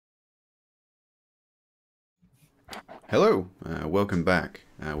Hello, welcome back.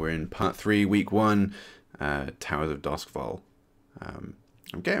 We're in part 3, week 1, Towers of Doskvol. I'm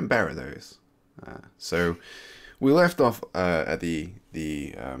getting better at those. So we left off at the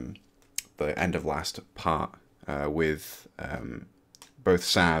end of last part with both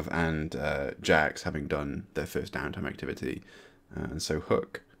Sav and Jax having done their first downtime activity, and so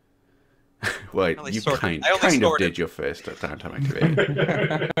Hook. Well, you kind of did your first downtime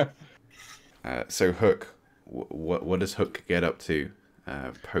activity. So Hook. What does Hook get up to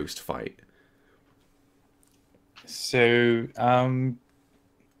post fight? So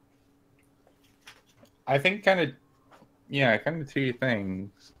I think kind of two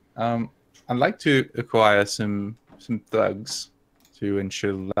things. I'd like to acquire some thugs to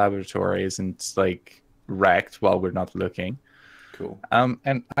ensure the laboratory isn't like wrecked while we're not looking. Cool.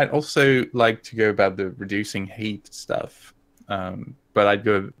 And I'd also like to go about the reducing heat stuff. But I'd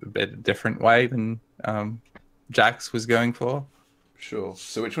go a bit different way than Jax was going for. Sure.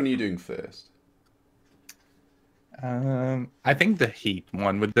 So which one are you doing first? I think the heat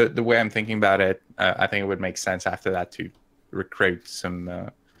one, with the way I'm thinking about it, I think it would make sense after that to recruit some.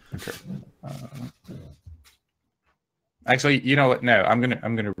 Okay. Actually, you know what? No, I'm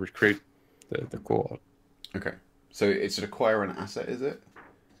gonna recruit the core. Okay. So it's an acquire an asset, is it?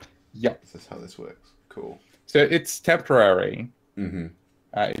 Yeah. That's how this works. Cool. So it's temporary. Mm-hmm.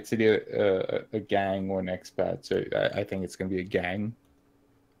 It's either a gang or an expert. So I think it's gonna be a gang.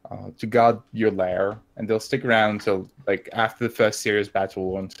 To guard your lair, and they'll stick around until like after the first serious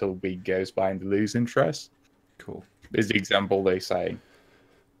battle, until a week goes by and they lose interest. Cool. Is the example they say.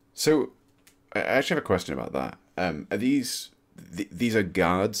 So I actually have a question about that. Are these are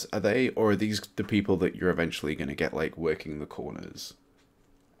guards? Are they, or are these the people that you're eventually going to get like working the corners?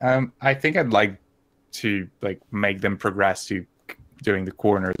 I think I'd like to like make them progress to doing the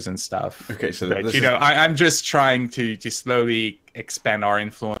corners and stuff. Okay, so but, I'm just trying to slowly expand our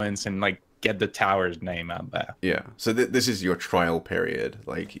influence and like get the tower's name out there. Yeah. So this is your trial period.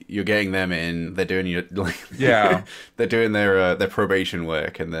 Like you're getting them in. They're doing your like. Yeah. They're doing their probation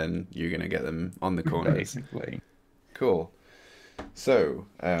work, and then you're gonna get them on the corners. Basically. Cool. So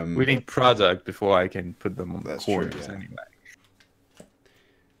we need product before I can put them on the corners. True, yeah. Anyway.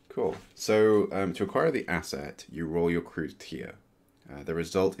 Cool. So to acquire the asset, you roll your cruise tier. The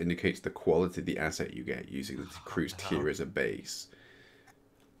result indicates the quality of the asset you get using the cruise tier as a base.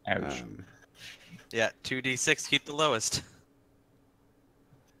 Ouch. Yeah, 2d6, keep the lowest.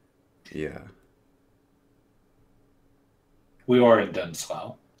 Yeah. We are in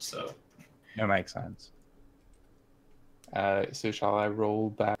Doskvol, so... That makes sense. So shall I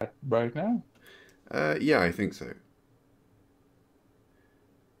roll that right now? Yeah, I think so.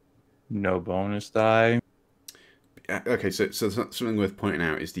 No bonus die. Okay, so something worth pointing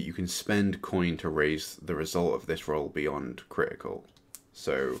out is that you can spend coin to raise the result of this roll beyond critical.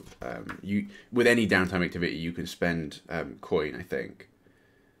 So you with any downtime activity, you can spend coin, I think.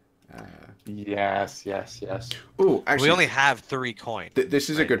 Yes. Oh, actually, we only have 3 coin. This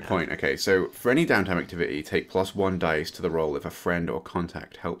is a good point. Okay, so for any downtime activity, take +1 dice to the roll if a friend or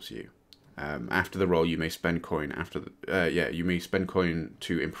contact helps you. After the roll, you may spend coin. You may spend coin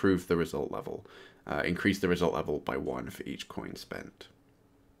to improve the result level. Increase the result level by 1 for each coin spent.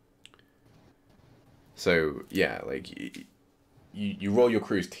 So yeah, like you roll your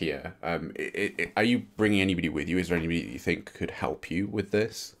cruise tier. Are you bringing anybody with you? Is there anybody that you think could help you with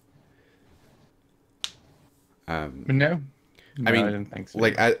this? No, I mean, I didn't think so.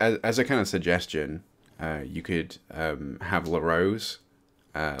 Like as a kind of suggestion, you could have LaRose.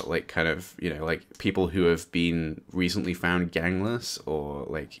 Like kind of, like people who have been recently found gangless, or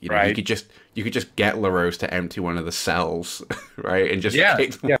like, right. you could just get LaRose to empty one of the cells, right, and just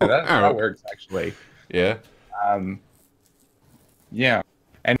kick them that works actually. Yeah. Yeah,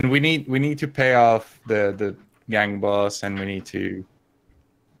 and we need to pay off the gang boss, and we need to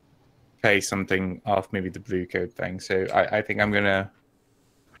pay something off, maybe the blue coat thing. So I think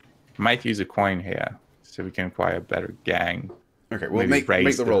might use a coin here so we can acquire a better gang. Okay, well, make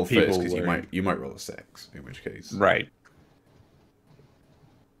the roll first, because you might roll a 6, in which case. Right.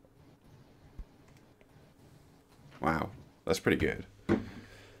 Wow, that's pretty good.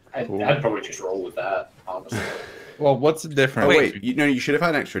 I'd probably just roll with that, honestly. Well, what's the difference? Oh wait, you should have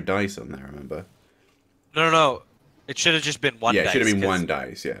had extra dice on there. Remember? No. It should have just been 1 dice. Yeah, it should have been 1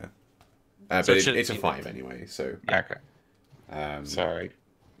 dice. Yeah. But it's a 5 anyway. So. Okay. Sorry.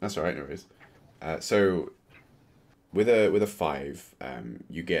 That's all right, no worries. So. With a 5,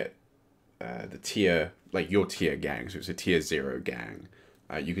 you get the tier, like your tier gang, so it's a tier 0 gang.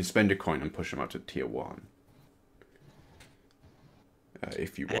 You can spend a coin and push them up to tier 1.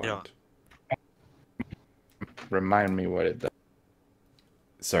 If you want. Remind me what it does.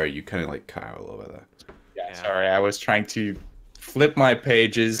 Sorry, you kind of like cut out a little bit there. Yeah, sorry, I was trying to flip my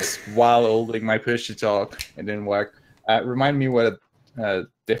pages while holding my push to talk. It didn't work. Remind me what a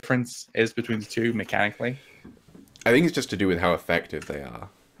difference is between the two mechanically. I think it's just to do with how effective they are.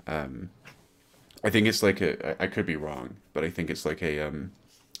 I think it's like I could be wrong, but I think it's like a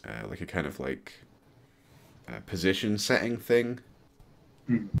kind of like position setting thing.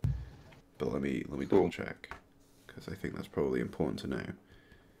 But let me double check, because I think that's probably important to know.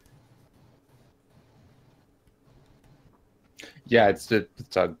 Yeah, it's the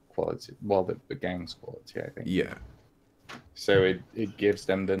tug quality. Well, the gang's quality, I think. Yeah. So it gives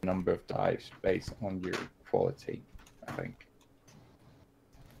them the number of dives based on your quality, I think.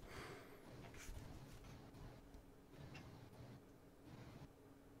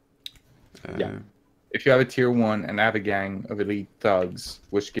 Yeah. If you have a tier 1 and have a gang of elite thugs,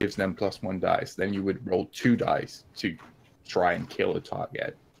 which gives them +1 dice, then you would roll 2 dice to try and kill a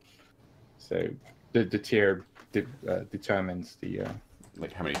target. So the tier determines the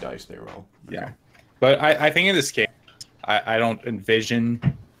like how many dice they roll. Okay. Yeah, but I think in this case, I don't envision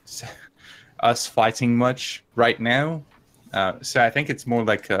us fighting much right now. So I think it's more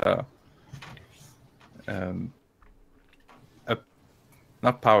like a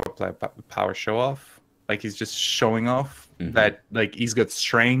not power play, but power show off. Like he's just showing off that like he's got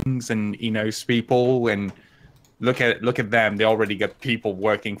strings and he knows people, and look at them. They already got people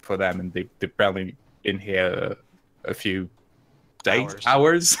working for them, and they've barely been here a few days,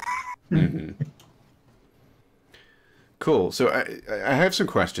 hours. Cool. So I have some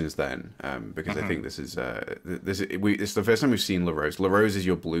questions then, because I think this is it's the first time we've seen LaRose. LaRose is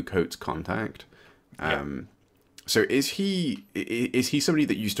your blue coat's contact. So is he somebody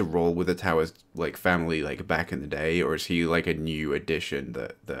that used to roll with the Towers like family like back in the day, or is he like a new addition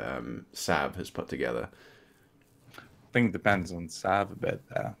that Sav has put together? I think it depends on Sav a bit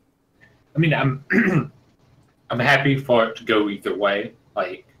there. I mean, I'm happy for it to go either way.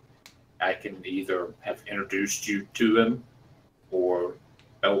 Like, I can either have introduced you to him, or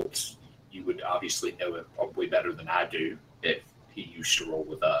else you would obviously know him probably better than I do if he used to roll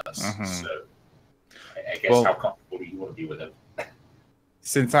with us. So I guess, how comfortable do you want to be with him?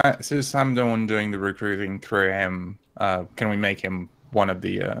 Since I'm the one doing the recruiting for him, can we make him one of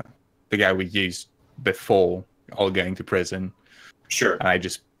the guy we used before all going to prison? Sure. And I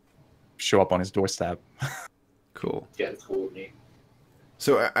just show up on his doorstep. Cool. Yeah, that's cool with me.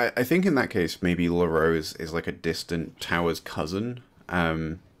 So I think in that case, maybe LaRose is like a distant Towers cousin.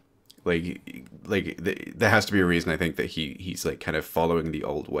 There has to be a reason, I think, that he's like kind of following the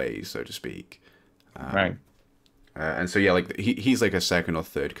old ways, so to speak. Right. And so yeah, like he's like a second or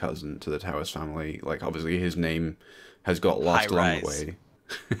third cousin to the Towers family. Like obviously his name has got lost along the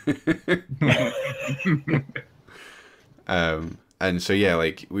way. And so yeah,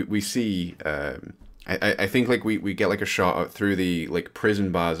 like we see. I think like we get like a shot out through the like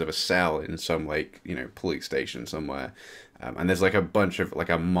prison bars of a cell in some like police station somewhere, and there's like a bunch of like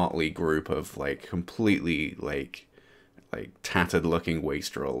a motley group of like completely like tattered looking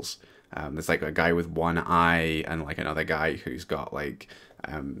wastrels. There's like a guy with one eye and like another guy who's got like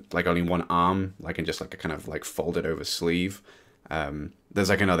only one arm, like in just like a kind of like folded over sleeve. There's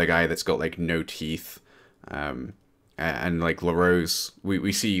like another guy that's got like no teeth. And like LaRose,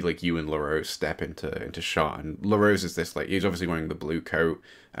 we see like you and LaRose step into shot, and LaRose is this like, he's obviously wearing the blue coat,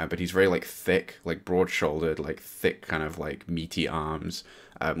 but he's very like thick, like broad shouldered, like thick kind of like meaty arms,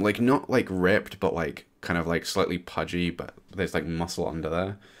 like not like ripped, but like kind of like slightly pudgy, but there's like muscle under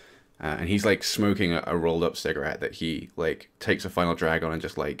there. And he's like smoking a rolled up cigarette that he like takes a final drag on and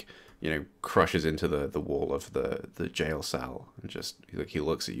just like crushes into the wall of the jail cell, and just like he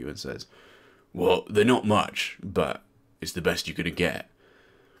looks at you and says, "Well, they're not much, but it's the best you're gonna get."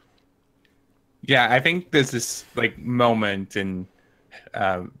 Yeah, I think there's this like moment in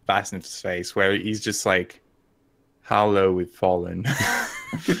Basnet's face where he's just like, how low we've fallen.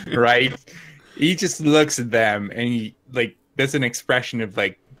 Right? He just looks at them and he like there's an expression of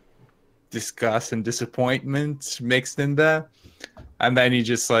like disgust and disappointment mixed in there. And then he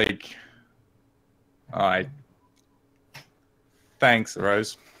just like, all right. Thanks,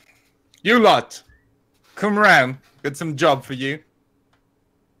 Rose. You lot, come around. Got some job for you.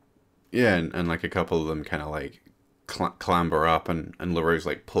 Yeah, and like a couple of them kind of like clamber up, and LaRose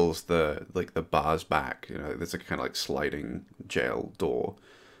like pulls the bars back. There's a kind of like sliding jail door,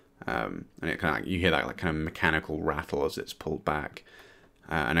 and it kind of you hear that like kind of mechanical rattle as it's pulled back.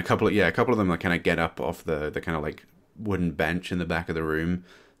 And a couple of them like kind of get up off the kind of like wooden bench in the back of the room,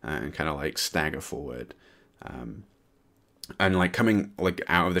 and kind of like stagger forward. and like coming like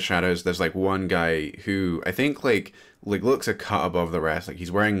out of the shadows, there's like one guy who I think like looks a cut above the rest. Like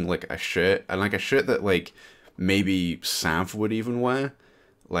he's wearing like a shirt, and like a shirt that like maybe Sav would even wear.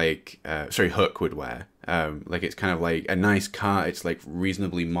 Like sorry, Hook would wear. Like it's kind of like a nice cut. It's like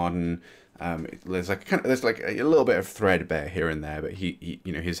reasonably modern. There's like there's like a little bit of threadbare here and there, but he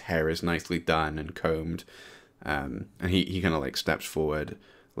you know, his hair is nicely done and combed. And he kind of like steps forward,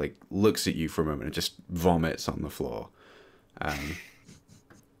 like looks at you for a moment and just vomits on the floor. And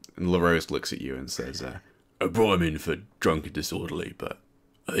LaRose looks at you and says, I brought him in for drunk and disorderly, but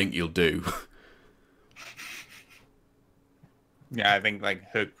I think you'll do. Yeah, I think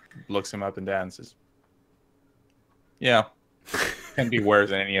like Hook looks him up and down and says, yeah, can be worse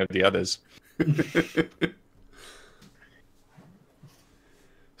than any of the others.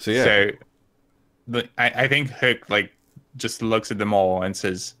 So yeah. So but I think Hook like just looks at them all and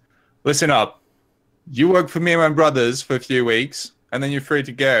says, listen up, you work for me and my brothers for a few weeks, and then you're free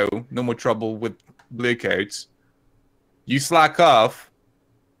to go. No more trouble with bluecoats. You slack off,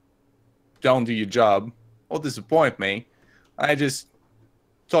 don't do your job, or disappoint me. I just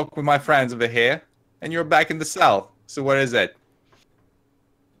talk with my friends over here, and you're back in the cell. So what is it?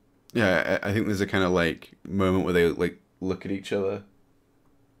 Yeah, I think there's a kind of like moment where they like look at each other.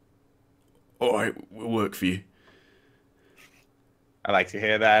 All right, we'll work for you. I like to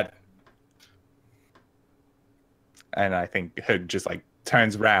hear that. And I think Hook just like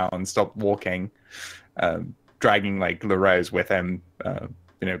turns around and stops walking, dragging like LaRose with him,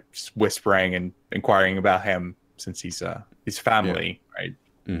 you know, just whispering and inquiring about him since he's his family, right?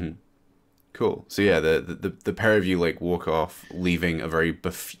 Mm-hmm. Cool. So yeah, the pair of you like walk off, leaving a very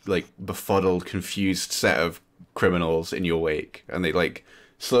befuddled, confused set of criminals in your wake, and they like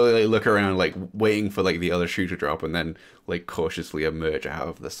slowly look around, like waiting for like the other shoe to drop, and then like cautiously emerge out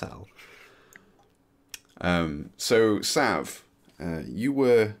of the cell. So Sav, you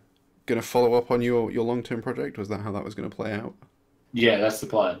were gonna follow up on your long-term project. Was that how that was gonna play out? Yeah, that's the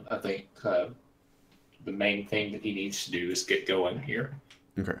plan. I think the main thing that he needs to do is get going here.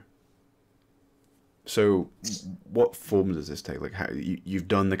 Okay. So, what form does this take? Like, how you've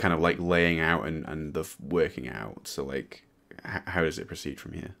done the kind of like laying out and the working out. So, like, how does it proceed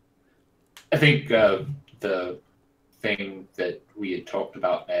from here? I think the thing that we had talked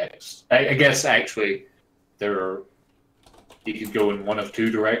about next, I guess actually, you could go in one of two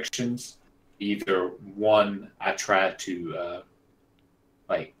directions. Either one, I try to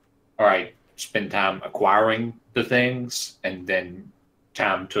all right, spend time acquiring the things and then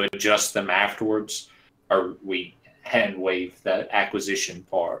time to adjust them afterwards, or we hand wave that acquisition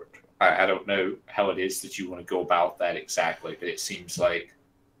part. I don't know how it is that you want to go about that exactly, but it seems like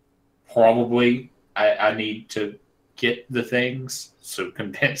probably I need to get the things, so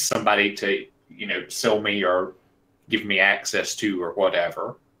convince somebody to, you know, sell me or give me access to or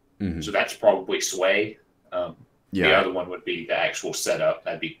whatever. Mm-hmm. So that's probably Sway. Yeah. The other one would be the actual setup.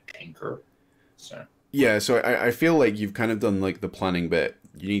 That'd be Tinker. So. Yeah, so I feel like you've kind of done like the planning bit.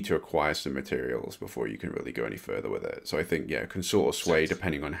 You need to acquire some materials before you can really go any further with it. So I think, yeah, consult or Sway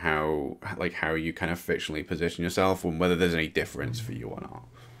depending on how you kind of fictionally position yourself and whether there's any difference for you or not.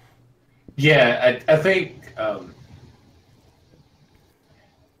 Yeah, I think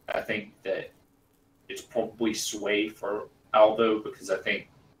that it's probably Sway for Aldo, because I think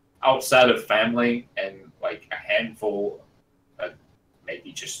outside of family and like a handful,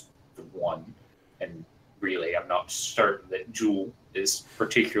 maybe just the one, and really I'm not certain that Jewel is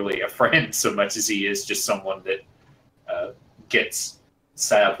particularly a friend so much as he is just someone that gets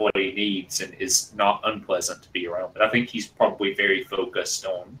Sav what he needs and is not unpleasant to be around. But I think he's probably very focused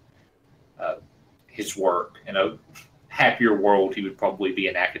on his work. In a happier world, he would probably be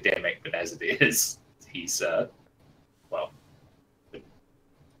an academic, but as it is, he's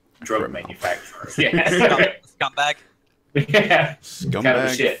drug manufacturer. Yeah. Scumbag. Yeah. Scumbag, kind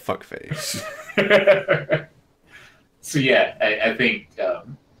of shit. fuckface. So yeah, I think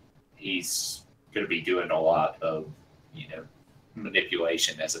he's going to be doing a lot of, you know,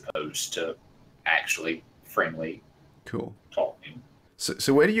 manipulation as opposed to actually friendly Cool. talking.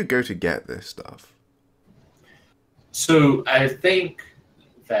 So where do you go to get this stuff? So I think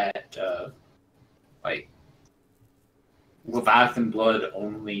that Leviathan blood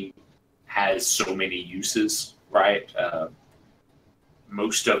only has so many uses, right?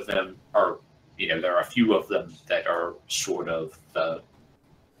 Most of them are, you know, there are a few of them that are sort of the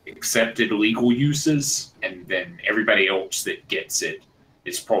accepted legal uses, and then everybody else that gets it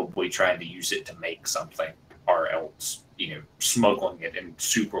is probably trying to use it to make something, or else, you know, smuggling it in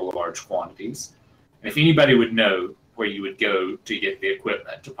super large quantities. And if anybody would know where you would go to get the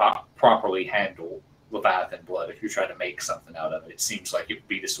equipment to properly handle Leviathan blood, if you're trying to make something out of it, it seems like it would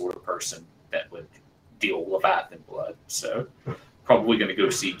be the sort of person that would deal Leviathan blood. So probably going to go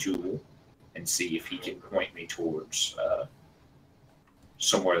see Jewel and see if he can point me towards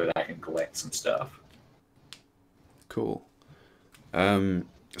somewhere that I can collect some stuff. Cool.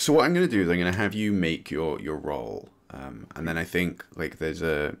 So what I'm going to do is I'm going to have you make your roll, and then I think like there's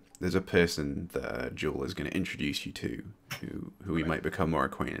a person that Jewel is going to introduce you to, who we might become more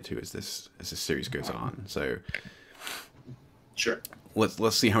acquainted to as this series goes on. So sure,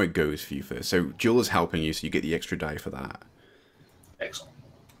 let's see how it goes for you first. So Jewel is helping you, so you get the extra die for that. Excellent.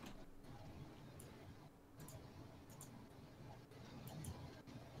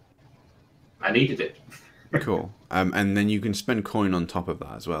 I needed it. Cool. And then you can spend coin on top of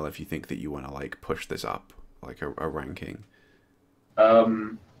that as well if you think that you want to like push this up like a ranking.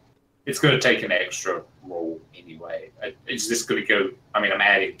 It's going to take an extra roll anyway. Is this going to go? I mean, I'm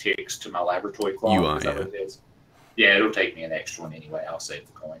adding ticks to my laboratory clock. You are, is that what it is? Yeah, it'll take me an extra one anyway. I'll save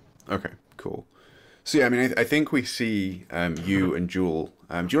the coin. Okay, cool. So yeah, I mean, I think we see you and Jewel.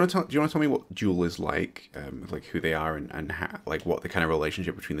 Do you want to tell me what Jewel is like who they are and how, like what the kind of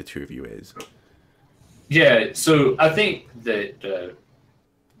relationship between the two of you is? Yeah, so I think that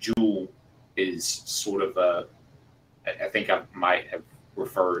Jewel is sort of I think I might have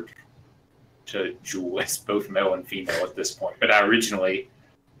referred to Jewel as both male and female at this point, but I originally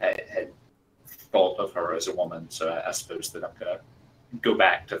had thought of her as a woman, so I suppose that I'm going to go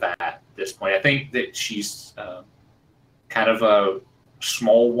back to that at this point. I think that she's kind of a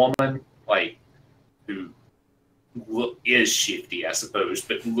small woman, like, who is shifty, I suppose,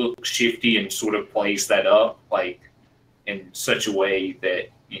 but looks shifty and sort of plays that up, like, in such a way that,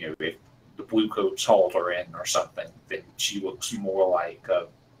 you know, if the blue coats hauled her in or something, then she looks more like a,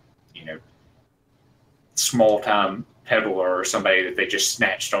 you know, small-time peddler or somebody that they just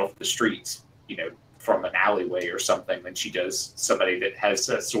snatched off the streets, you know, from an alleyway or something, than she does somebody that has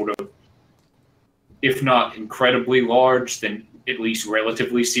a sort of, if not incredibly large, then at least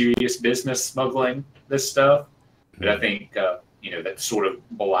relatively serious business smuggling this stuff. But I think, you know, that's sort of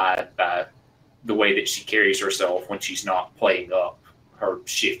belied by the way that she carries herself when she's not playing up her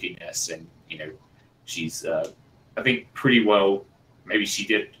shiftiness. And, you know, she's, I think, pretty well, maybe she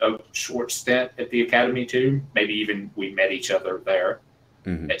did a short stint at the academy too. Maybe even we met each other there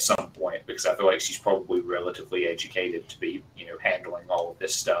at some point, because I feel like she's probably relatively educated to be, you know, handling all of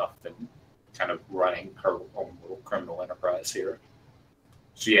this stuff and kind of running her own little criminal enterprise here.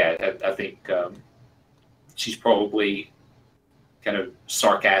 So, yeah, I think she's probably kind of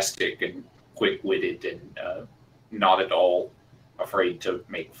sarcastic and quick-witted and not at all afraid to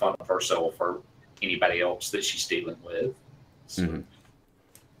make fun of herself or anybody else that she's dealing with. So.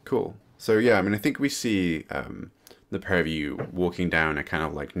 Cool. So yeah, I mean, I think we see the pair of you walking down a kind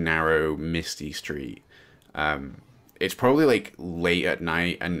of like narrow, misty street. It's probably like late at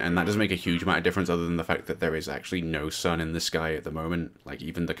night, and that doesn't make a huge amount of difference other than the fact that there is actually no sun in the sky at the moment. Like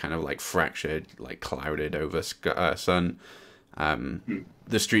even the kind of like fractured, like clouded over sun.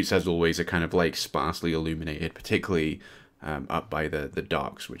 The streets, as always, are kind of like sparsely illuminated, particularly up by the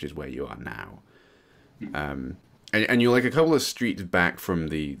docks, which is where you are now. And you're like a couple of streets back from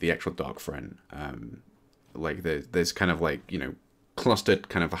the actual dock front. Like there's kind of like, you know, clustered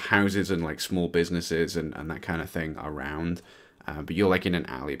kind of houses and like small businesses and that kind of thing around. But you're like in an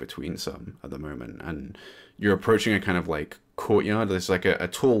alley between some at the moment. And you're approaching a kind of like courtyard. There's like a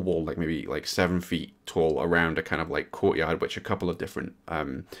tall wall, like maybe like 7 feet tall around a kind of like courtyard, which a couple of different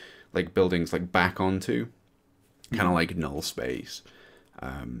like buildings like back onto. Kind of like null space.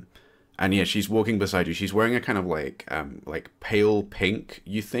 And yeah, she's walking beside you. She's wearing a kind of like pale pink,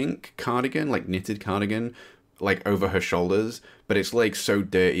 you think, cardigan, like knitted cardigan, like over her shoulders. But it's like so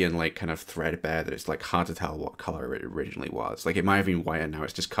dirty and like kind of threadbare that it's like hard to tell what color it originally was. Like it might have been white and now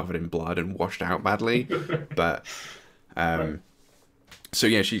it's just covered in blood and washed out badly. But so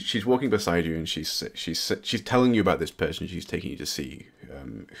yeah, she's walking beside you and she's telling you about this person she's taking you to see,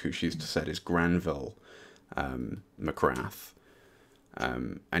 who she's said is Granville McGrath.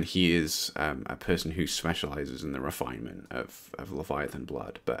 And he is a person who specializes in the refinement of Leviathan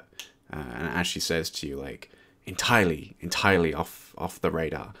blood, but and as she says to you, like entirely off the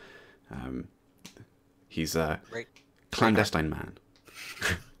radar. He's a clandestine man.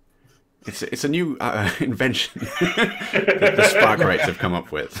 It's a new invention that the Sparkrights have come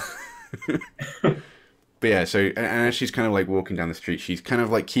up with. But yeah, so and as she's kind of like walking down the street, she's kind of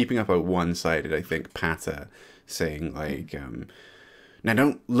like keeping up a one-sided, I think, patter, saying like. Now,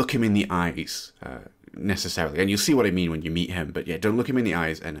 don't look him in the eyes necessarily, and you'll see what I mean when you meet him. But yeah, don't look him in the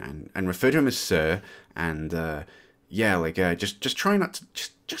eyes, and refer to him as Sir. And yeah, like just try not to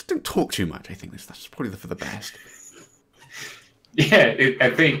just don't talk too much. I think that's probably for the best. Yeah, I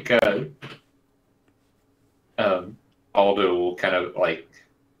think Aldo will kind of like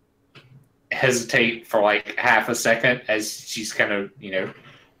hesitate for like half a second as she's kind of,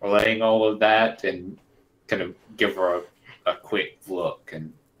 relaying all of that, and kind of give her a quick look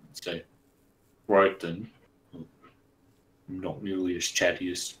and say, right then, I'm not nearly as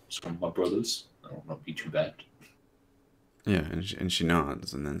chatty as some of my brothers. I don't want to be too bad. Yeah, and she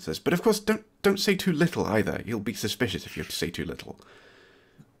nods and then says, "But of course, don't say too little either. He'll be suspicious if you have to say too little.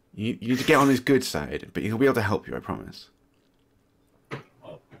 You need to get on his good side, but he'll be able to help you, I promise."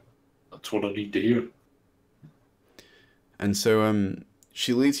 Well, that's what I need to hear. And so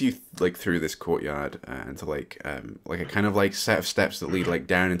she leads you like through this courtyard into like a kind of like set of steps that lead like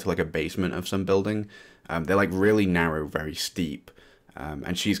down into like a basement of some building. They're like really narrow, very steep,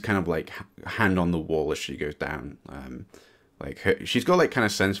 and she's kind of like hand on the wall as she goes down. She's got like kind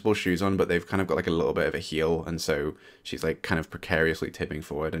of sensible shoes on, but they've kind of got like a little bit of a heel, and so she's like kind of precariously tipping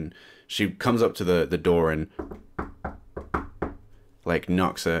forward. And she comes up to the door and like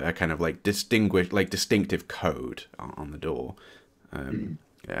knocks a kind of like distinctive code on the door. And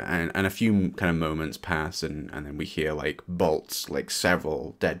a few kind of moments pass, and then we hear like bolts, like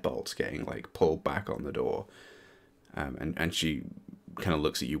several deadbolts getting like pulled back on the door. And she kind of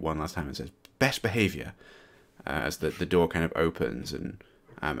looks at you one last time and says, "Best behavior." As the door kind of opens, and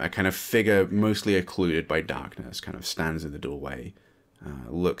a kind of figure mostly occluded by darkness kind of stands in the doorway,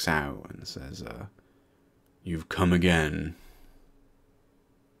 looks out and says, "You've come again.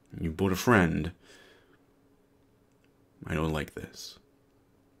 You brought a friend. I don't like this."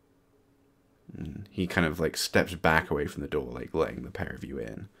 And he kind of like steps back away from the door, like letting the pair of you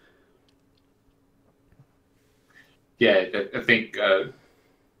in. Yeah, I think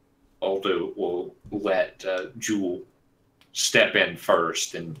Aldo will let Jewel step in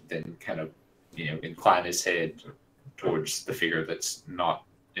first, and then kind of, incline his head towards the figure that's not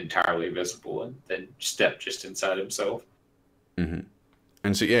entirely visible, and then step just inside himself. Mm-hmm.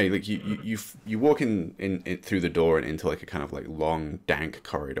 And so yeah, like you walk in through the door and into like a kind of like long dank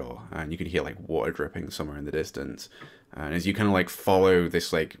corridor, and you can hear like water dripping somewhere in the distance. And as you kind of like follow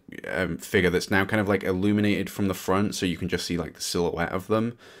this like figure that's now kind of like illuminated from the front, so you can just see like the silhouette of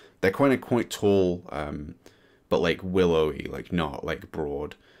them. They're quite tall, but like willowy, like not like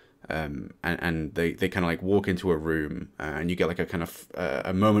broad. And they kind of like walk into a room, and you get like a kind of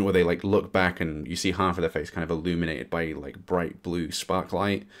a moment where they like look back, and you see half of their face kind of illuminated by like bright blue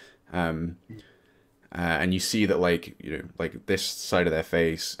sparklight. And you see that like, like this side of their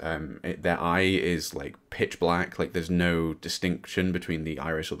face, their eye is like pitch black. Like there's no distinction between the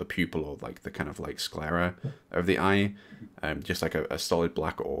iris or the pupil or like the kind of like sclera of the eye. Just like a solid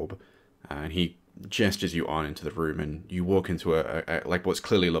black orb. And he gestures you on into the room, and you walk into a like what's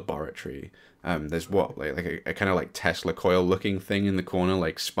clearly a laboratory. There's a kind of like Tesla coil looking thing in the corner,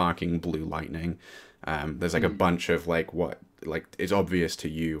 like sparking blue lightning. There's like a bunch of like what like is obvious to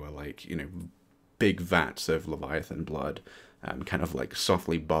you are like, big vats of Leviathan blood, kind of like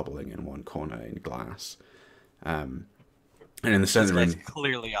softly bubbling in one corner in glass. And in the center of the room,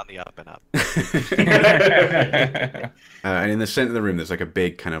 clearly on the up and up. And in the center of the room, there's like a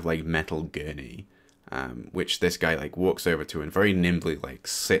big kind of like metal gurney, which this guy like walks over to and very nimbly like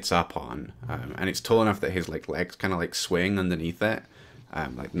sits up on, and it's tall enough that his like legs kind of like swing underneath it,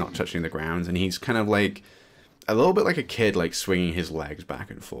 like not touching the ground, and he's kind of like a little bit like a kid like swinging his legs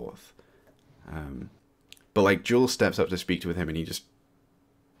back and forth. But like Jules steps up to speak with him, and he just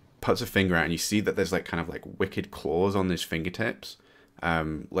puts a finger out, and you see that there's like kind of like wicked claws on his fingertips,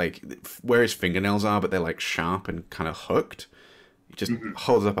 like where his fingernails are, but they're like sharp and kind of hooked. He just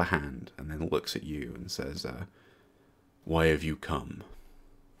holds up a hand and then looks at you and says, "Why have you come?"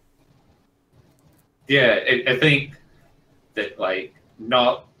 Yeah, I think that like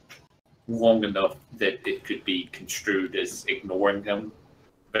not long enough that it could be construed as ignoring him,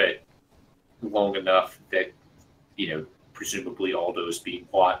 but long enough that, presumably Aldo's being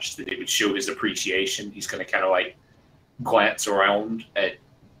watched, that it would show his appreciation. He's going to kind of like glance around at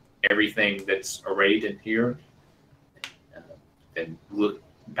everything that's arrayed in here, then look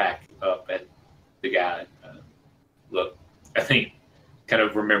back up at the guy. Look, I think kind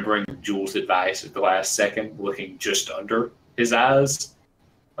of remembering Jules' advice at the last second, looking just under his eyes,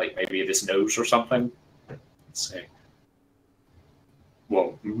 like maybe at his nose or something. Say,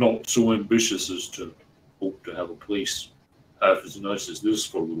 well, I'm not so ambitious as to hope to have a place half as nice as this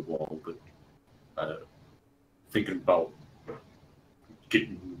for a little while, but thinking about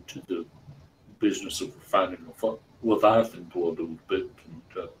getting into the business of refining Leviathan blood a little bit,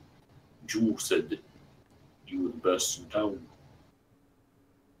 and Jules said that you were the best in town.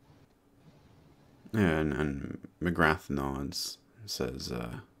 Yeah, and McGrath nods and says,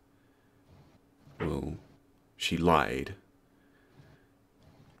 well, she lied.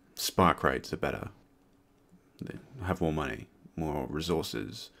 Sparkrites are better. They have more money, more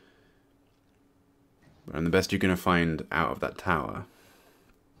resources. And the best you're going to find out of that tower.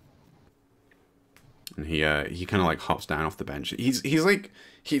 And he kind of like hops down off the bench.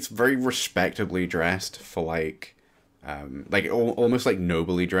 He's very respectably dressed for almost like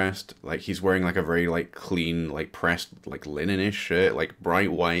nobly dressed. Like he's wearing like a very like clean, like pressed, like linen-ish shirt, like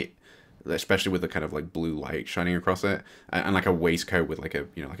bright white, especially with the kind of like blue light shining across it, and like a waistcoat with like a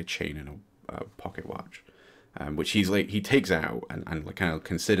like a chain and a pocket watch, which he takes out and like kind of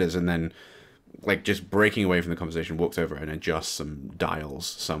considers, and then like just breaking away from the conversation, walks over and adjusts some dials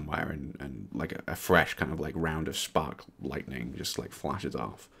somewhere, and like a fresh kind of like round of spark lightning just like flashes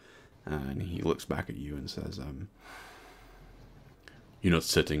off, and he looks back at you and says, "You're not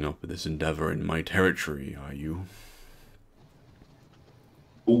setting up this endeavor in my territory, are you?"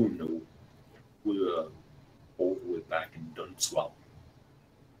 Oh no, we're all the way back in Doskvol,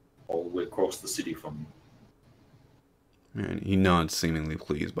 all the way across the city from you. And he nods, seemingly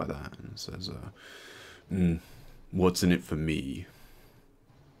pleased by that, and says, "What's in it for me?"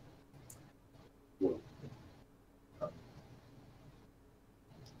 Well,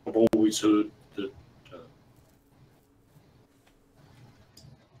 I've always heard that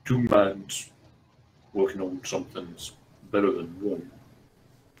two minds working on something's better than one.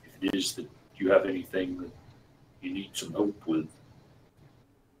 If it is that you have anything that you need some help with,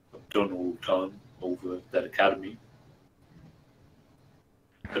 I've done all the time over at that academy.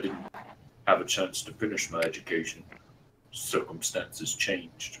 I didn't have a chance to finish my education. Circumstances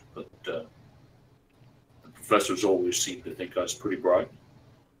changed, but the professors always seemed to think I was pretty bright.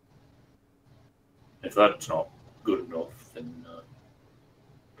 If that's not good enough, then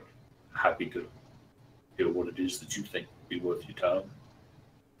happy to hear what it is that you think would be worth your time.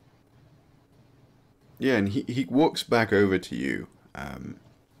 Yeah, and he walks back over to you.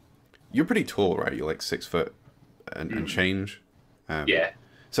 You're pretty tall, right? You're like 6 foot and change. Yeah.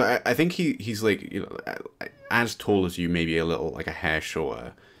 So I think he's like as tall as you, maybe a little like a hair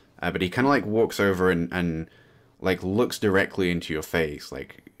shorter, but he kind of like walks over and like looks directly into your face.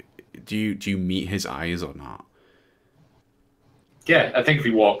 Like, do you meet his eyes or not? Yeah, I think if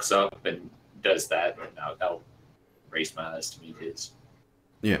he walks up and does that, then I'll raise my eyes to meet his.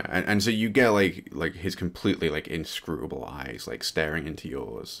 Yeah, and so you get like his completely like inscrutable eyes like staring into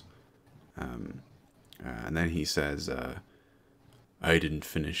yours, and then he says, "I didn't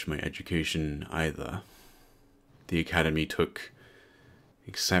finish my education either. The academy took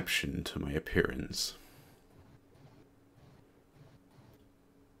exception to my appearance."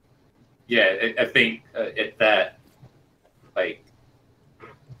 Yeah, I think at that, like,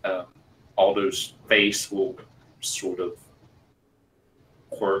 Aldo's face will sort of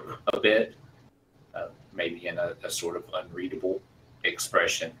quirk a bit, maybe in a sort of unreadable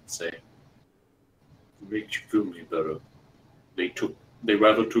expression. Say, "Makes you feel any better. They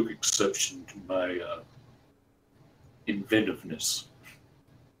rather took exception to my inventiveness."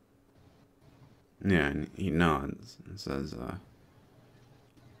 Yeah, and he nods and says,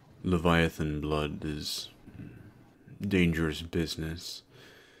 "Leviathan blood is dangerous business,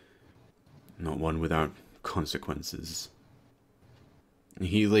 not one without consequences." And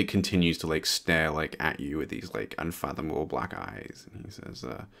he like continues to like stare like at you with these like unfathomable black eyes, and he says,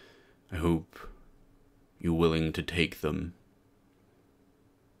 "I hope you're willing to take them."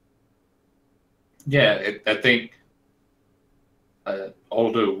 Yeah, I think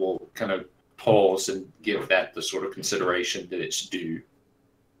Aldo will kind of pause and give that the sort of consideration that it's due.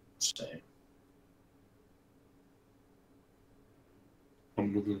 So,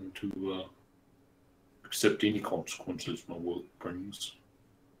 I'm willing to accept any consequences my work brings.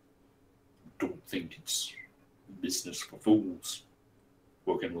 Don't think it's business for fools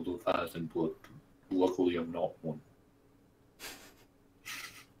working with Leviathan blood. Luckily, I'm not one.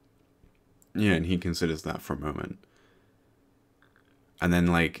 Yeah, and he considers that for a moment. And then,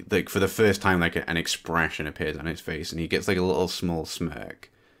 like for the first time, like an expression appears on his face, and he gets like a little small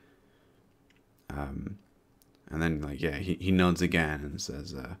smirk. And then, like, yeah, he nods again and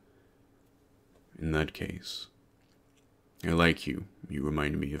says, "In that case, I like you. You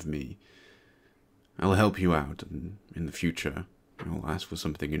remind me of me. I'll help you out, and in the future, I'll ask for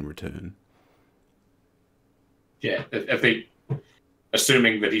something in return." Yeah, I think,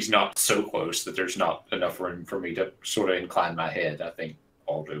 assuming that he's not so close that there's not enough room for me to sort of incline my head, I think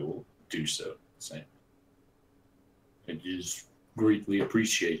Aldo will do so. So, it is greatly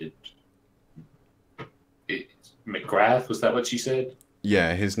appreciated. McGrath, was that what she said?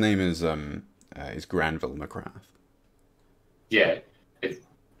 Yeah, his name is Granville McGrath. Yeah.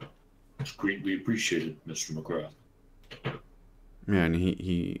 It's greatly appreciated, Mr. McGrath. Yeah, and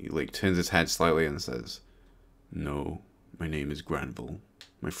he like turns his head slightly and says, "No, my name is Granville.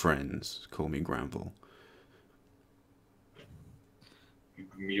 My friends call me Granville." You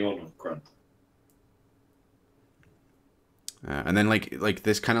bring me on, Granville. And then like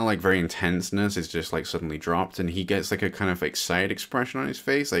this kind of like very intenseness is just like suddenly dropped, and he gets like a kind of excited expression on his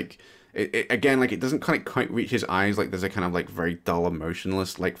face. Like again, like it doesn't quite reach his eyes. Like there's a kind of like very dull,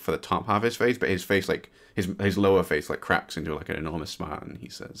 emotionless like for the top half of his face, but his face like his lower face like cracks into like an enormous smile, and he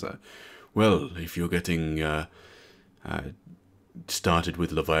says, "Well, if you're getting started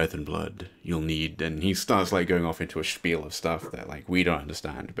with Leviathan blood, you'll need," and he starts like going off into a spiel of stuff that like we don't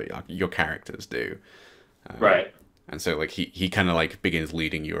understand, but your characters do. Right. And so, like, he kind of, like, begins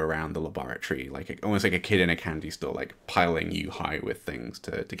leading you around the laboratory, like, almost like a kid in a candy store, like, piling you high with things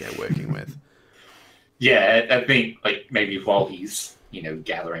to get working with. Yeah, I think, like, maybe while he's,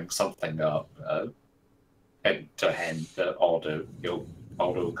 gathering something up, and to hand the Aldo,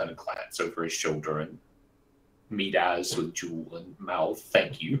 Aldo will kind of glance over his shoulder and meet eyes with Jewel and mouth,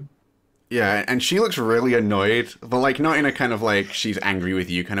 "Thank you." Yeah, and she looks really annoyed, but, like, not in a kind of, like, she's angry with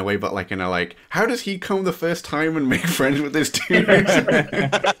you kind of way, but, like, in a, like, how does he come the first time and make friends with this dude?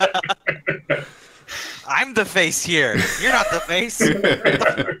 I'm the face here. You're not the face.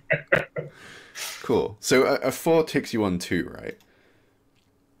 Cool. So a 4 ticks you on 2, right?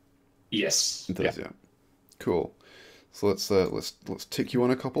 Yes. It does, yeah. Cool. So let's tick you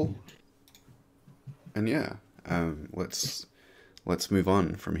on a couple. And yeah, let's move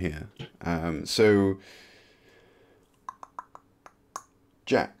on from here. So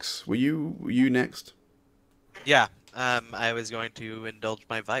Jax, were you next? Yeah. I was going to indulge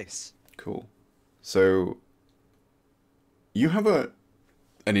my vice. Cool. So you have an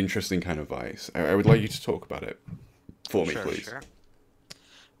interesting kind of vice. I would like you to talk about it for me, please. Sure.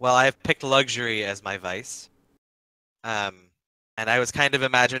 Well, I've picked luxury as my vice. And I was kind of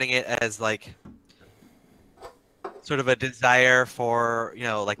imagining it as like sort of a desire for,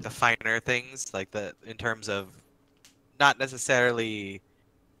 like the finer things, like in terms of not necessarily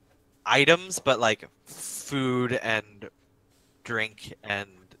items, but like food and drink and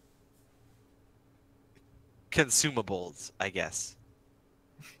consumables, I guess.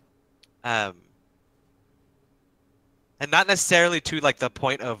 And not necessarily to like the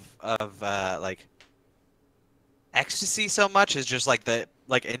point of like ecstasy so much as just like the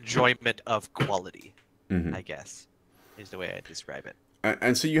enjoyment of quality, I guess, is the way I describe it.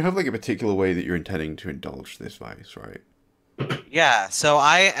 And so you have like a particular way that you're intending to indulge this vice, right? Yeah, so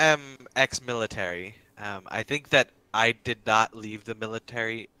I am ex-military. I think that I did not leave the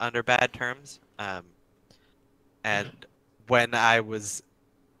military under bad terms. And when I was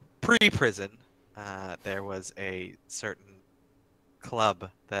pre-prison, there was a certain club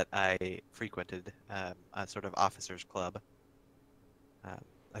that I frequented, a sort of officers' club.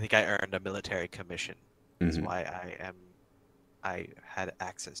 I think I earned a military commission. That's why I had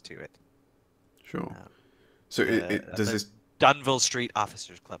access to it. Sure. So does this Doskvol Street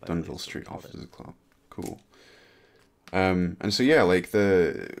Officers Club? Doskvol Street Officers Club. Cool. And so yeah, like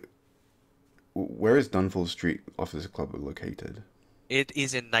where is Doskvol Street Officers Club located? It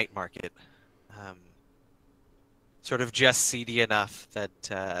is in Night Market. Sort of just seedy enough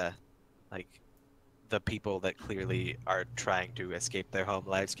that like the people that clearly are trying to escape their home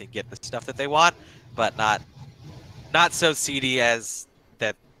lives can get the stuff that they want, but not so seedy as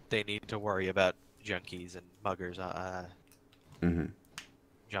that they need to worry about junkies and muggers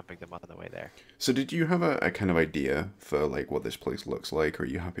jumping them on the way there. So did you have a kind of idea for like what this place looks like, or are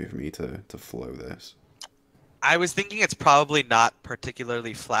you happy for me to flow this? I was thinking it's probably not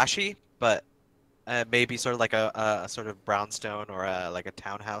particularly flashy, but maybe sort of like a sort of brownstone or like a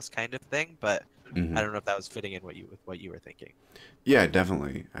townhouse kind of thing, but I don't know if that was fitting in with what you were thinking. Yeah,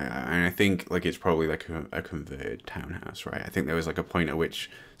 definitely. I think like it's probably like a converted townhouse, right? I think there was like a point at which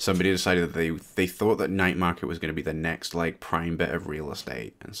somebody decided that they thought that Night Market was going to be the next like prime bit of real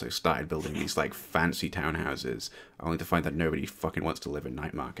estate, and so started building these like fancy townhouses, only to find that nobody fucking wants to live in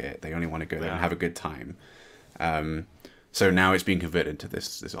Night Market. They only want to go there and have a good time. So now it's being converted into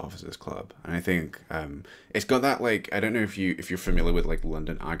this officers club, and I think it's got that like, I don't know if you're familiar with like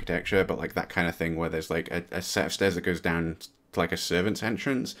London architecture, but like that kind of thing where there's like a set of stairs that goes down to like a servant's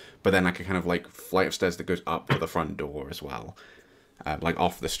entrance, but then like a kind of like flight of stairs that goes up to the front door as well, like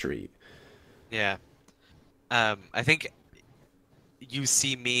off the street. Yeah, I think you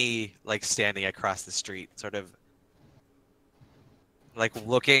see me like standing across the street, sort of like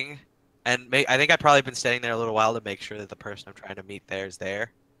looking I think I've probably been standing there a little while to make sure that the person I'm trying to meet there is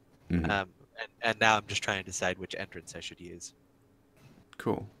there. Mhm. And now I'm just trying to decide which entrance I should use.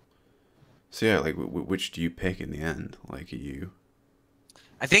 Cool. So yeah, like, which do you pick in the end? Like, are you?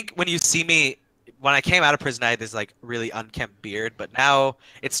 I think when you see me, when I came out of prison, I had this like really unkempt beard, but now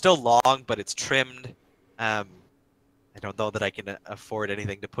it's still long, but it's trimmed. I don't know that I can afford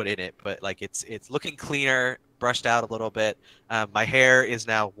anything to put in it, but like it's looking cleaner, brushed out a little bit. My hair is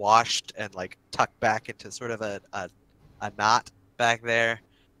now washed and like tucked back into sort of a knot back there,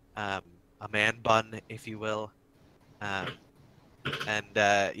 a man bun, if you will. Um,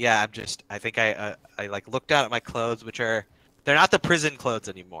 yeah, I think I like looked down at my clothes, which they're not the prison clothes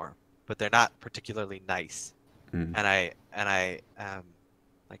anymore, but they're not particularly nice. Mm. And I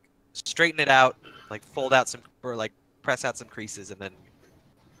like straighten it out, like fold out some or like press out some creases, and then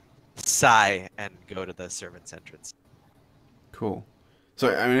sigh and go to the servants' entrance. Cool.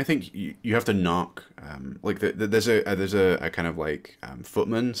 So I mean, I think you have to knock. Like there's a kind of like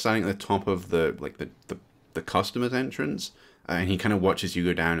footman standing at the top of the customer's entrance, and he kind of watches you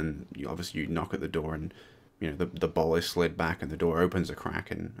go down, and obviously you knock at the door, and you know the ball is slid back, and the door opens a crack,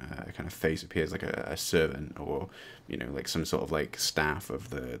 and a kind of face appears like a servant, or you know, like some sort of like staff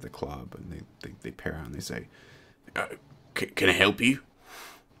of the club, and they peer out and they say, "Can I help you?"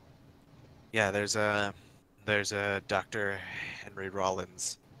 Yeah, there's a Dr. Henry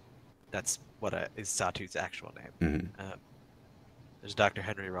Rollins. That's what is Satu's actual name. Mhm. There's Dr.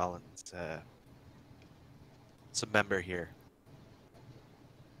 Henry Rollins. Some member here.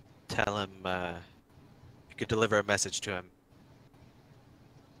 Tell him you could deliver a message to him.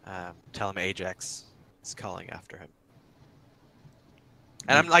 Tell him Ajax is calling after him.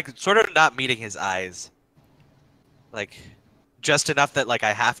 And I'm like sort of not meeting his eyes. Like just enough that like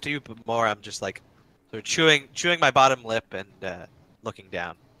I have to, but more I'm just like sort of chewing my bottom lip and looking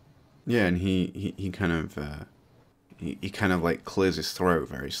down. Yeah, and he kind of he kind of like clears his throat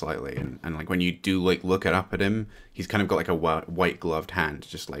very slightly, and like when you do like look it up at him, he's kind of got like a white gloved hand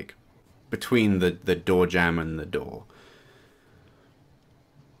just like between the door jamb and the door.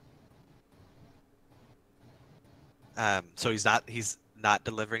 So he's not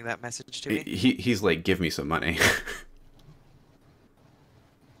delivering that message to me. He's like, give me some money.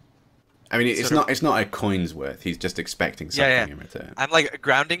 I mean, it's Sort not a coin's worth. He's just expecting something Yeah. in return. I'm like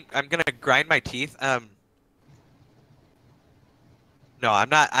grounding. I'm gonna grind my teeth. No, I'm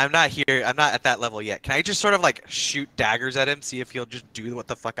not here. I'm not at that level yet. Can I just sort of like shoot daggers at him, see if he'll just do what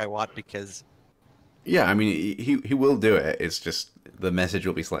the fuck I want? Because Yeah, I mean, he will do it. It's just the message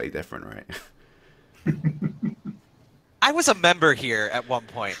will be slightly different, right? I was a member here at one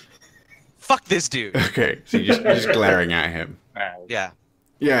point. Fuck this dude. Okay, so you're just glaring at him. Yeah.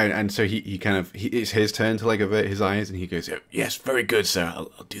 Yeah, and so he kind of it's his turn to like avert his eyes, and he goes, "Yes, very good, sir.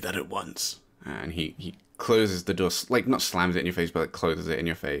 I'll do that at once." And he closes the door, like not slams it in your face, but like closes it in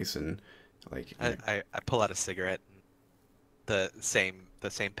your face, and like I pull out a cigarette, the same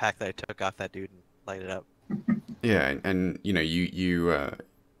pack that I took off that dude, and light it up. yeah, and you know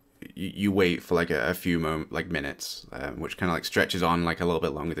you wait for like a few minutes, which kind of like stretches on like a little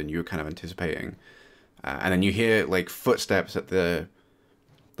bit longer than you were kind of anticipating, and then you hear like footsteps at the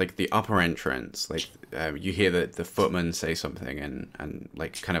upper entrance, like you hear the footman say something and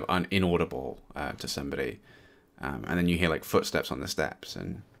like kind of inaudible to somebody, and then you hear like footsteps on the steps,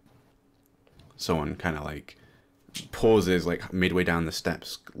 and someone kind of like pauses like midway down the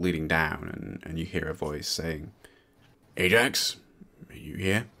steps leading down, and you hear a voice saying, "Ajax, are you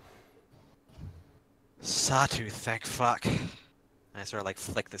here?" Satu, thank fuck. And I sort of like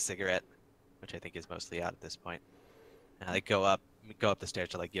flick the cigarette, which I think is mostly out at this point. And I go up the stairs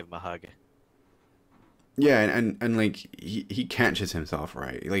to like give him a hug. Yeah, and like he catches himself,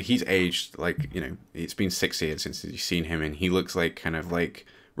 right? Like he's aged, like, you know, it's been 6 years since you've seen him, and he looks like kind of like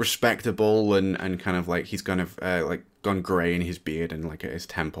respectable and kind of like he's kind of like gone grey in his beard and like at his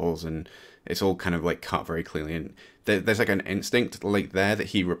temples, and it's all kind of like cut very cleanly, and there's like an instinct like there that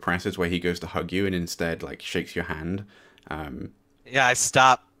he represses where he goes to hug you and instead like shakes your hand. Yeah, I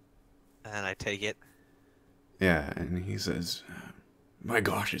stop and I take it. Yeah, and he says, "My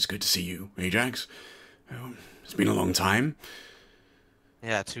gosh, it's good to see you, Ajax. It's been a long time."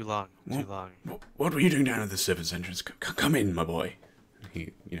 Yeah, too long. Too long. What were you doing down at the servants' entrance? Come in, my boy. And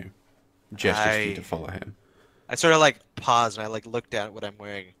he, you know, gestures for you to follow him. I sort of like pause and I like look down at what I'm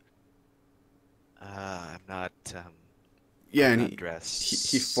wearing. I'm not. Yeah, and not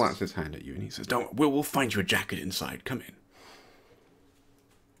dressed. he flaps his hand at you and he says, "Don't. We'll find you a jacket inside. Come in."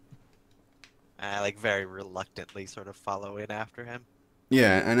 I like very reluctantly sort of follow in after him.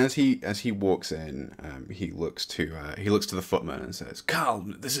 Yeah, and as he walks in, he looks to the footman and says, "Carl,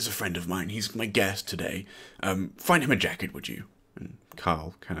 this is a friend of mine. He's my guest today. Find him a jacket, would you?" And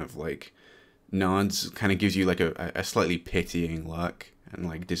Carl kind of like nods, kind of gives you like a slightly pitying look, and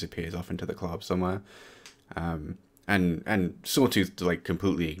like disappears off into the club somewhere. And Sawtooth like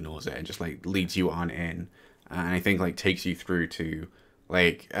completely ignores it and just like leads you on in, and I think like takes you through to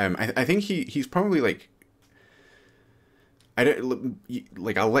like I think he's probably like. I don't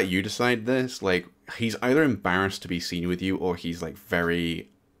like. I'll let you decide this. Like, he's either embarrassed to be seen with you, or he's like very,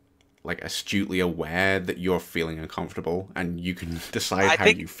 like, astutely aware that you're feeling uncomfortable, and you can decide how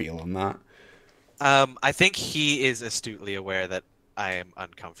you feel on that. I think he is astutely aware that I am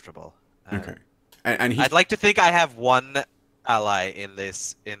uncomfortable. Okay, and I'd like to think I have one ally in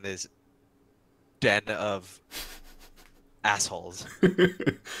this den of assholes.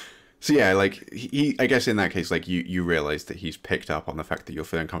 So yeah, like I guess in that case, like you realize that he's picked up on the fact that you're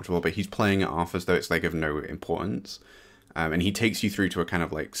feeling uncomfortable, but he's playing it off as though it's like of no importance, and he takes you through to a kind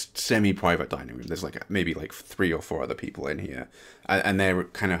of like semi-private dining room. There's like maybe like 3 or 4 other people in here, and they're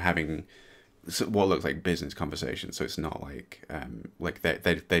kind of having what looks like business conversations. So it's not like like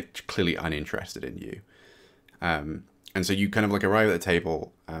they're clearly uninterested in you. And so you kind of like arrive at the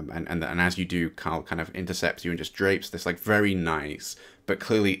table, and as you do, Carl kind of intercepts you and just drapes this like very nice but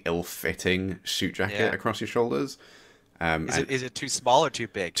clearly ill-fitting suit jacket across your shoulders. Is it too small or too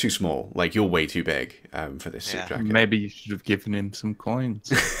big? Too small. Like, you're way too big for this suit jacket. Maybe you should have given him some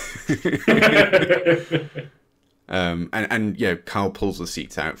coins. And yeah, Carl pulls the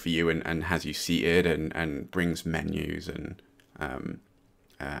seats out for you and has you seated and brings menus and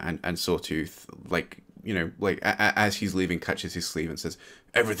Sawtooth, like, you know, like as he's leaving, catches his sleeve and says,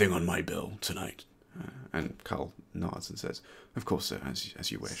 "Everything on my bill tonight." And Carl nods and says, "Of course, sir,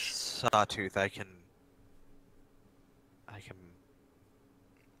 as you wish." Sawtooth, I can.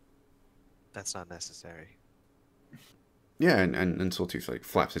 That's not necessary. Yeah, and Sawtooth like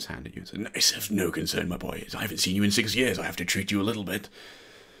flaps his hand at you and says, "It's of no concern, my boy. I haven't seen you in 6 years. I have to treat you a little bit."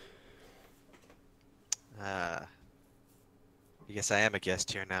 I guess I am a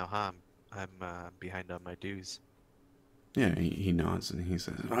guest here now, huh? I'm behind on my dues. Yeah, he nods and he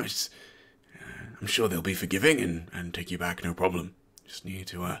says, "I'm sure they'll be forgiving and take you back, no problem. Just need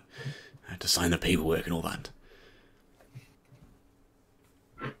to sign the paperwork and all that."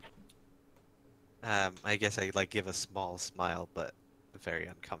 I guess I like give a small smile, but very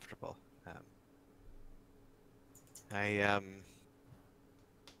uncomfortable.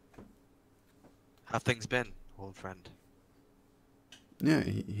 How things been, old friend? Yeah,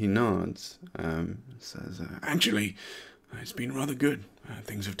 he nods. Says, "Actually, it's been rather good.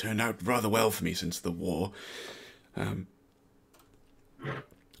 Things have turned out rather well for me since the war.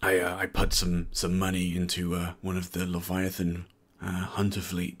 I put some money into one of the Leviathan hunter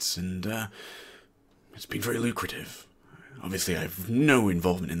fleets, and it's been very lucrative. Obviously, I have no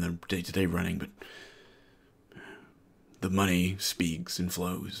involvement in the day-to-day running, but the money speaks and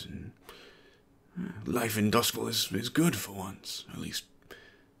flows, and life in Doskvol is good for once, at least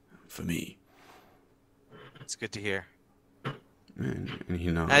for me." It's good to hear. And he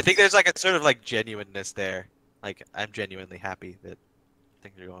nods. I think there's like a sort of like genuineness there. Like, I'm genuinely happy that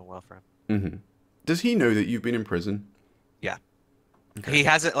things are going well for him. Mm-hmm. Does he know that you've been in prison? Yeah. Okay. He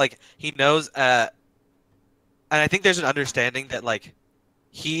hasn't, like, he knows, and I think there's an understanding that, like,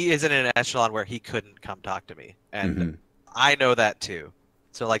 he is in an echelon where he couldn't come talk to me. And I know that too.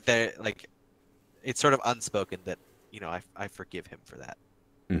 So, like, it's sort of unspoken that, you know, I forgive him for that.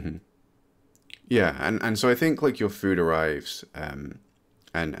 Mm-hmm. Yeah, and so I think like your food arrives, and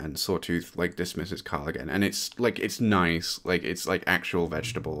Sawtooth like dismisses Carl again, and it's like it's nice, like it's like actual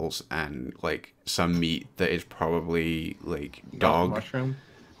vegetables and like some meat that is probably like dog. Mushroom?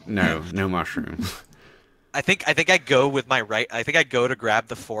 No mushroom. I think I go with my right. I think I go to grab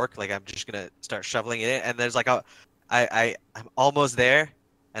the fork, like I'm just gonna start shoveling it in, and there's like I'm almost there,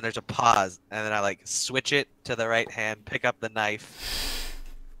 and there's a pause, and then I like switch it to the right hand, pick up the knife,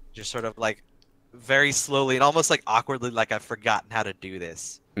 just sort of like very slowly and almost like awkwardly, like I've forgotten how to do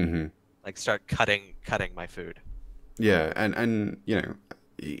this. Mm-hmm. Like start cutting my food. Yeah, and you know,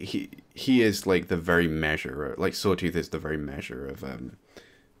 he is like the very measure, like Sawtooth is the very measure of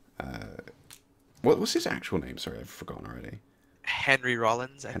what's his actual name? Sorry, I've forgotten already. Henry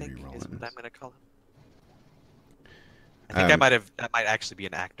Rollins, I Henry think Rollins. is what I'm gonna call him. I think that might actually be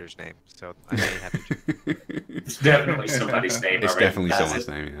an actor's name, so I may have to. It's definitely somebody's name. It's already. definitely someone's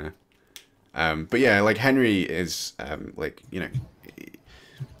name, yeah. But yeah, like Henry is like, you know,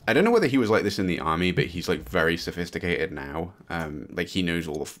 I don't know whether he was like this in the army, but he's like very sophisticated now. Like he knows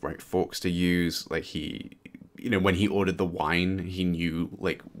all the right forks to use. Like he you know, when he ordered the wine, he knew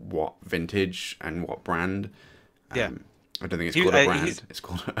like what vintage and what brand. Yeah. I don't think it's called a brand. It's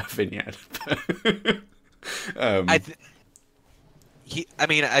called a vineyard. I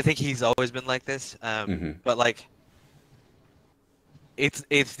mean, I think he's always been like this. But like, it's.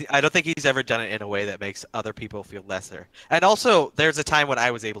 I don't think he's ever done it in a way that makes other people feel lesser. And also, there's a time when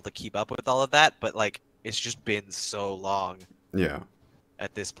I was able to keep up with all of that, but like, it's just been so long. Yeah.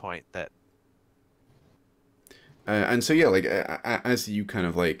 At this point, that. And so yeah, like as you kind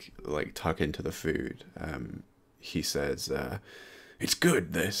of like tuck into the food, he says, "It's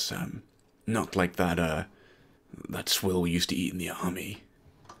good. This not like that swill we used to eat in the army."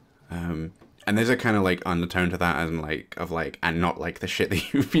 And there's a kind of like undertone to that, and and not like the shit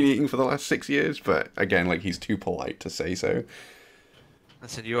that you've been eating for the last 6 years. But again, like he's too polite to say so.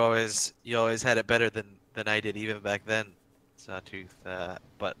 Listen, you always had it better than I did even back then, Sawtooth.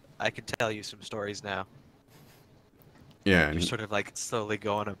 But I can tell you some stories now. Yeah, and you're sort of like slowly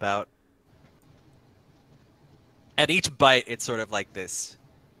going about. At each bite, it's sort of like this.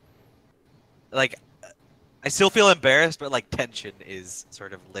 Like, I still feel embarrassed, but like tension is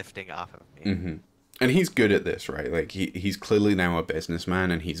sort of lifting off of me. Mm-hmm. And he's good at this, right? Like he's clearly now a businessman,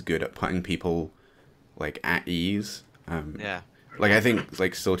 and he's good at putting people like at ease. Yeah. Like I think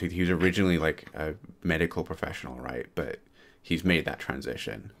like Sawtooth, he was originally like a medical professional, right? But he's made that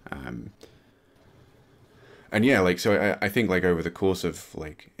transition. And yeah, like so I think like over the course of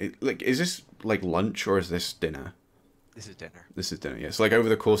is this like lunch or is this dinner? This is dinner. This is dinner, yeah. So like over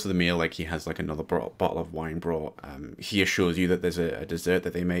the course of the meal, like he has like another bottle of wine brought. He assures you that there's a dessert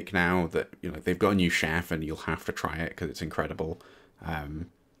that they make now that, you know, they've got a new chef and you'll have to try it because it's incredible.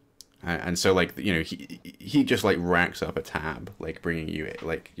 And so like, you know, he just like racks up a tab, like bringing you it,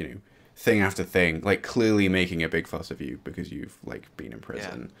 like, you know, thing after thing, like clearly making a big fuss of you because you've like been in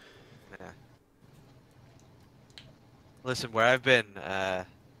prison. Yeah. Listen, where I've been,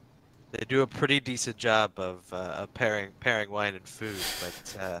 they do a pretty decent job of pairing wine and food,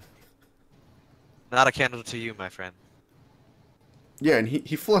 but not a candle to you, my friend. Yeah, and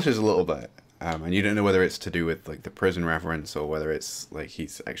he flushes a little bit, and you don't know whether it's to do with like the prison reference or whether it's like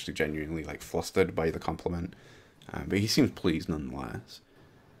he's actually genuinely like flustered by the compliment, but he seems pleased nonetheless.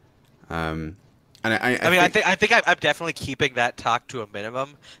 And I think I'm definitely keeping that talk to a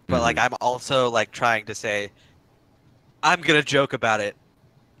minimum, but like I'm also like trying to say, I'm gonna joke about it.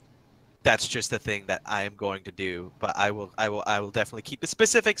 That's just the thing that I am going to do, but I will definitely keep the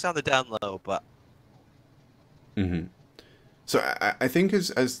specifics on the down low. But so I think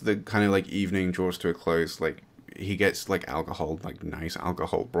as the kind of like evening draws to a close, like he gets like alcohol, like nice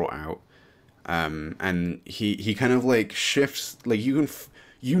alcohol brought out, and he kind of like shifts, like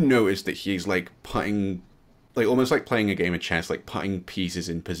you notice that he's like putting, like almost like playing a game of chess, like putting pieces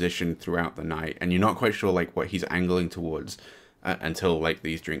in position throughout the night, and you're not quite sure like what he's angling towards until like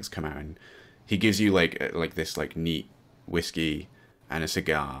these drinks come out, and he gives you like this like neat whiskey and a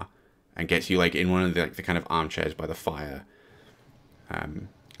cigar, and gets you like in one of the like the kind of armchairs by the fire, and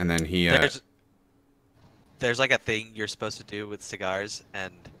then he there's like a thing you're supposed to do with cigars,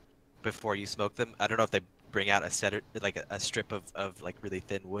 and before you smoke them, I don't know if they bring out a strip of like really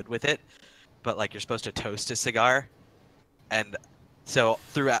thin wood with it, but like you're supposed to toast a cigar, and so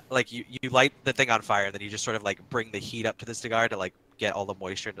throughout, like you light the thing on fire, and then you just sort of like bring the heat up to the cigar to like get all the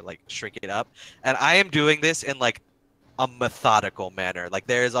moisture to like shrink it up. And I am doing this in like a methodical manner. Like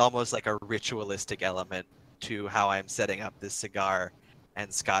there is almost like a ritualistic element to how I'm setting up this cigar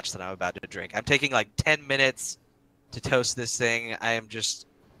and scotch that I'm about to drink. I'm taking like 10 minutes to toast this thing.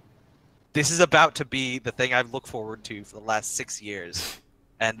 This is about to be the thing I've looked forward to for the last 6 years.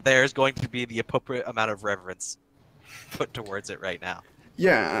 And there's going to be the appropriate amount of reverence put towards it right now.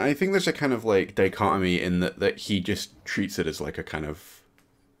 Yeah, I think there's a kind of like dichotomy in that he just treats it as like a kind of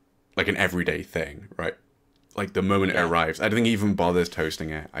like an everyday thing, right? Like the moment it arrives, I don't think he even bothers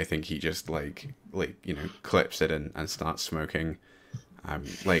toasting it. I think he just like you know, clips it and starts smoking.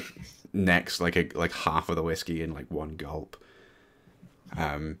 Like next like half of the whiskey in like one gulp.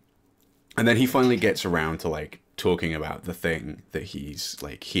 And then he finally gets around to like talking about the thing that he's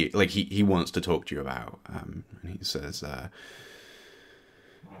like he wants to talk to you about. And he says,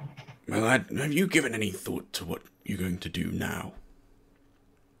 "My lad, have you given any thought to what you're going to do now?"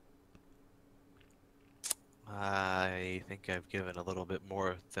 I think I've given a little bit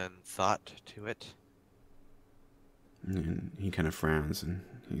more than thought to it. And he kind of frowns and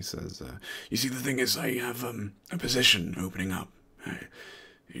he says, "You see, the thing is, I have a position opening up.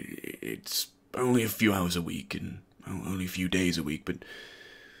 It's only a few hours a week and only a few days a week, but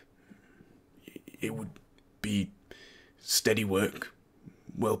it would be steady work,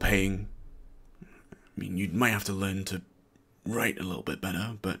 well paying, mean, you might have to learn to write a little bit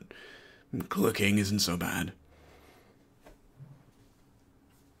better, but clerking isn't so bad.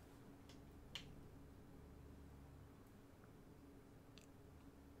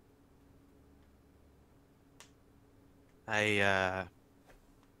 I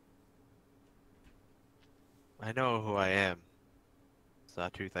know who I am.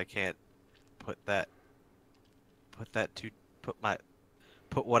 Sawtooth, I can't put that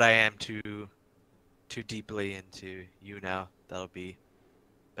put what I am too deeply into you now. That'll be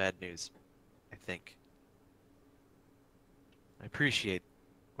bad news, I think. I appreciate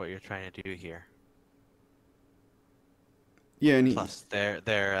what you're trying to do here. Yeah, and Plus their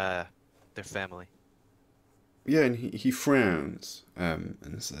family. yeah, and he frowns and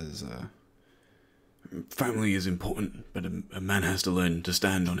says, family is important, but a man has to learn to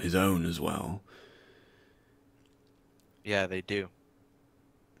stand on his own as well. Yeah, they do.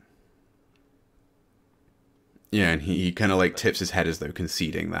 Yeah, and he kind of like tips his head as though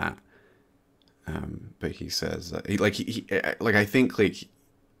conceding that. But he says, I think like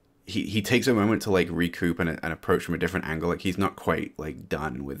he takes a moment to like recoup and approach from a different angle. Like he's not quite like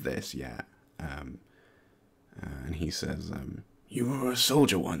done with this yet. And he says, you were a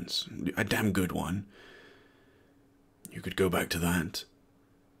soldier once, a damn good one. You could go back to that.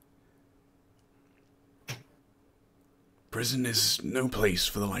 Prison is no place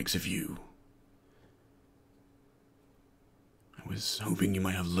for the likes of you. I was hoping you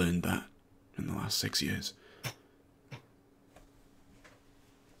might have learned that in the last 6 years.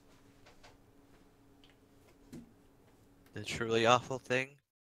 The truly awful thing,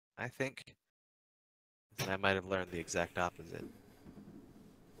 I think, is that I might have learned the exact opposite.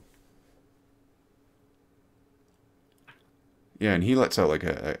 Yeah, and he lets out like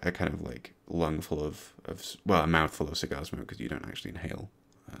a kind of like lung full of well, a mouthful of cigar smoke, because you don't actually inhale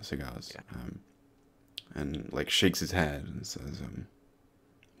cigars. Yeah. And like shakes his head and says,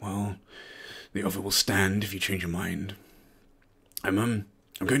 well, the offer will stand if you change your mind. I'm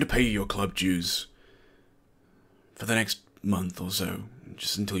going to pay you your club dues for the next month or so,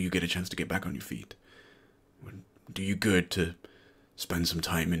 just until you get a chance to get back on your feet. It would do you good to spend some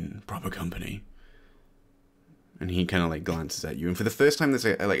time in proper company. And he kind of like glances at you, and for the first time, there's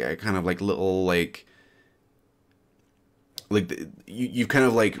a kind of like little like you've kind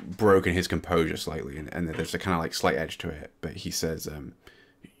of like broken his composure slightly, and there's a kind of like slight edge to it. But he says,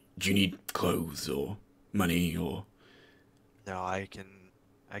 "Do you need clothes or money or?" No, I can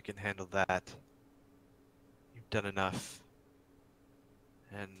handle that. You've done enough.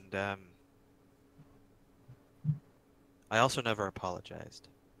 And I also never apologized.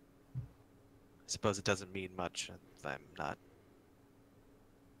 I suppose it doesn't mean much, and I'm not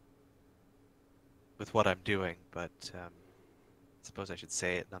with what I'm doing, but I suppose I should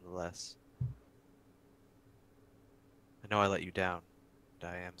say it nonetheless. I know I let you down, and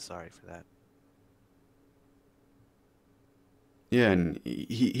I am sorry for that. Yeah, and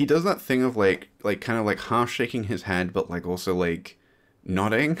he does that thing of like kind of like half shaking his head, but like also like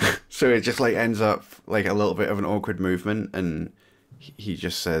nodding. So it just like ends up like a little bit of an awkward movement, and he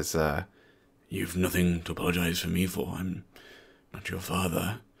just says, "You've nothing to apologize for me for. I'm not your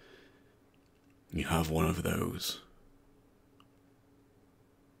father. You have one of those.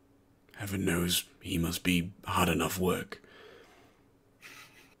 Heaven knows he must be hard enough work."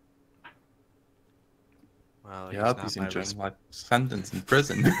 Well, Yeah, he's enjoying my sentence in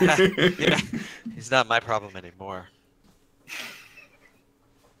prison. Yeah, he's not my problem anymore.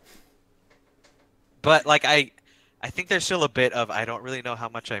 But like I think there's still a bit of I don't really know how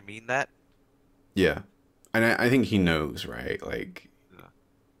much I mean that. Yeah, and I think he knows, right? Like, Yeah.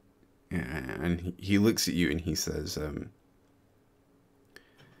 yeah, and he looks at you and he says,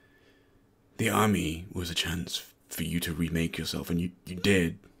 "The army was a chance for you to remake yourself, and you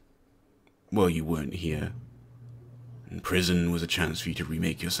did. Well, you weren't here. And prison was a chance for you to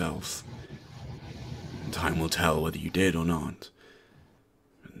remake yourself. And time will tell whether you did or not.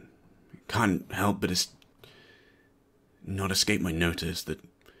 And I can't help but not escape my notice that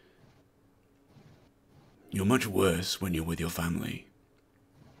you're much worse when you're with your family."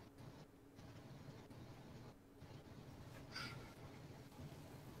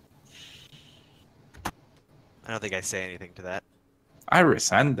 I don't think I say anything to that. I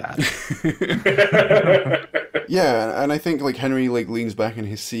resent that. Yeah, and I think like Henry like leans back in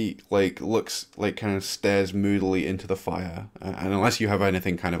his seat, like looks like kind of stares moodily into the fire. And unless you have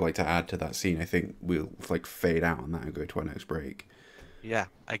anything kind of like to add to that scene, I think we'll like fade out on that and go to our next break. Yeah,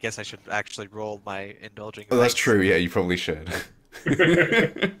 I guess I should actually roll my indulging. Oh, that's vice. true. Yeah, you probably should.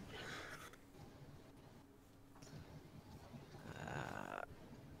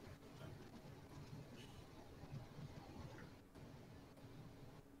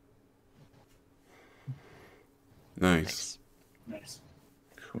 Nice. Nice.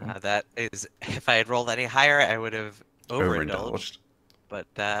 Cool. That is, if I had rolled any higher, I would have overindulged. Overindulged. But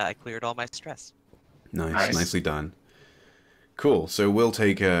I cleared all my stress. Nice. Nice. Nicely done. Cool. So we'll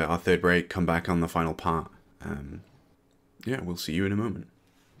take our third break, come back on the final part. Yeah, we'll see you in a moment.